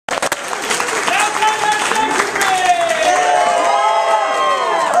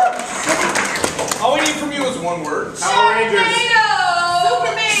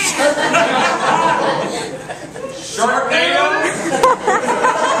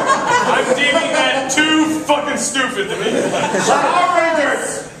stupid to me. Power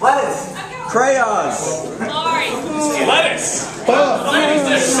Rangers. Lettuce. Crayons. Sorry. Lettuce.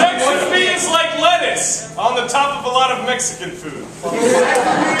 Sex with me is like lettuce on the top of a lot of Mexican food. Sex with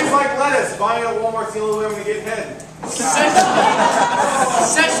me is like lettuce. Buying at Walmart's the only way I'm going to get head. Sex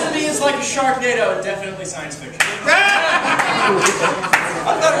with me is like a Sharknado. Definitely science fiction. I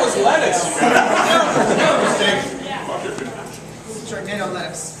thought it was lettuce. Sharknado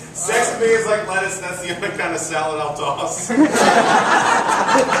lettuce. Sex with me is like lettuce. That's the only kind of salad I'll toss. Sex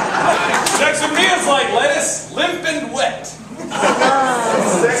with me is like lettuce, limp and wet.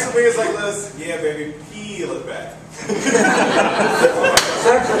 Sex with me is like lettuce. Yeah, baby, peel it back.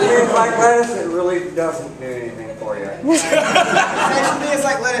 Sex with me is like lettuce. It really doesn't do anything for you. Sex with me is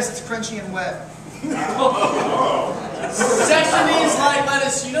like lettuce. It's crunchy and wet. Sex with me is like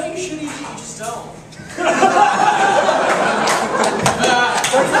lettuce. You know you should eat it, you just don't.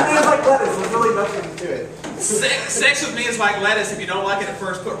 Sex with me is like lettuce. There's really nothing to it. Sex with me is like lettuce. If you don't like it at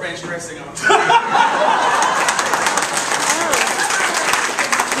first, put ranch dressing on it.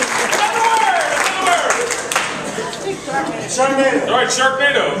 Sharknado. All right,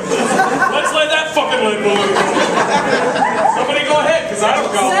 Sharknado. Let's let that fucking lead balloon go. Somebody go ahead, because I don't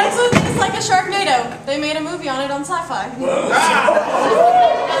go. Sex with me is like a Sharknado. They made a movie on it on Sci-Fi.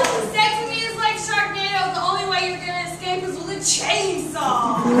 Sex with me is like Sharknado. The only way you're gonna escape is with a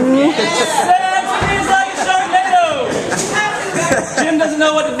chainsaw. Sex with me is like a Sharknado. Jim doesn't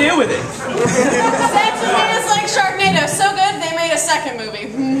know what to do with it. Sex with me is like Sharknado. So good, they made a second movie.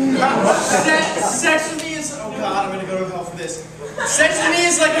 Sex with me is... Oh God, I'm gonna go to hell for this. Sex with me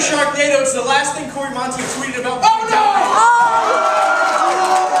is like a Sharknado. It's the last thing Corey Monteith tweeted about. Oh no!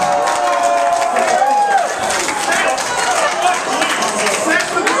 Sex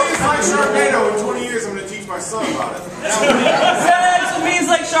with me is like Sharknado. In 20 years, I'm going to teach my son about it. Sex with me is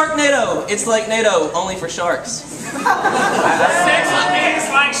like Sharknado. It's like NATO, only for sharks. Sex with me is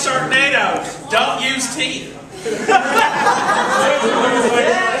like Sharknado. Don't use teeth.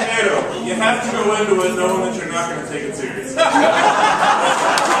 You have to go into it knowing that you're not going to take it serious.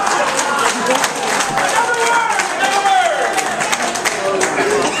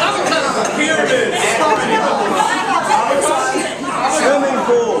 Swimming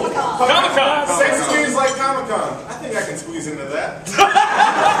pool. Comic-Con. Sex with me is like Comic-Con. I think I can squeeze into that.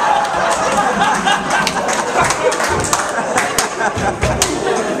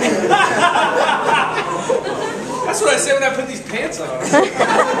 That's what I say when I put these pants on.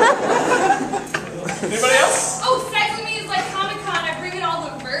 Anybody else? Oh, sex with me is like Comic-Con. I bring in all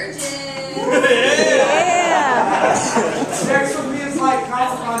the virgins. Sex with me is like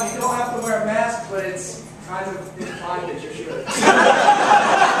Comic-Con. You don't have to wear a mask, but it's kind of implied that you should.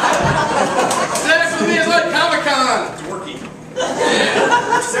 Sex with me is like Comic-Con. Dorky.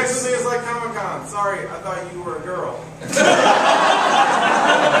 Sex with me is like Comic-Con. Sorry, I thought you were a girl.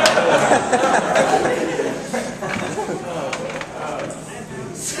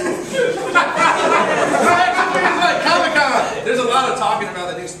 Like Comic-Con. There's a lot of talking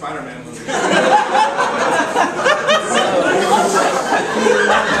about the new Spider-Man movie. Sex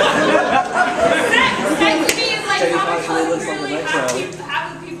with me is like Comic-Con. Literally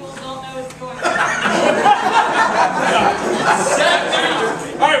half the people don't know what's going on.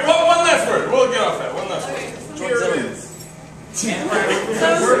 All right, one last word. We'll get off that. One last word. Pyramids. And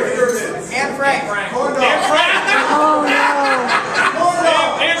Frank. Corn dog. And Frank. Oh no. Corn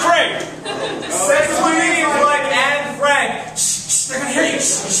dog. And Frank. Sex with me is like Anne Frank. Shh, they're gonna hear you.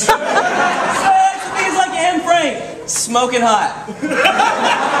 Sex with me is like Anne Frank. Smoking hot.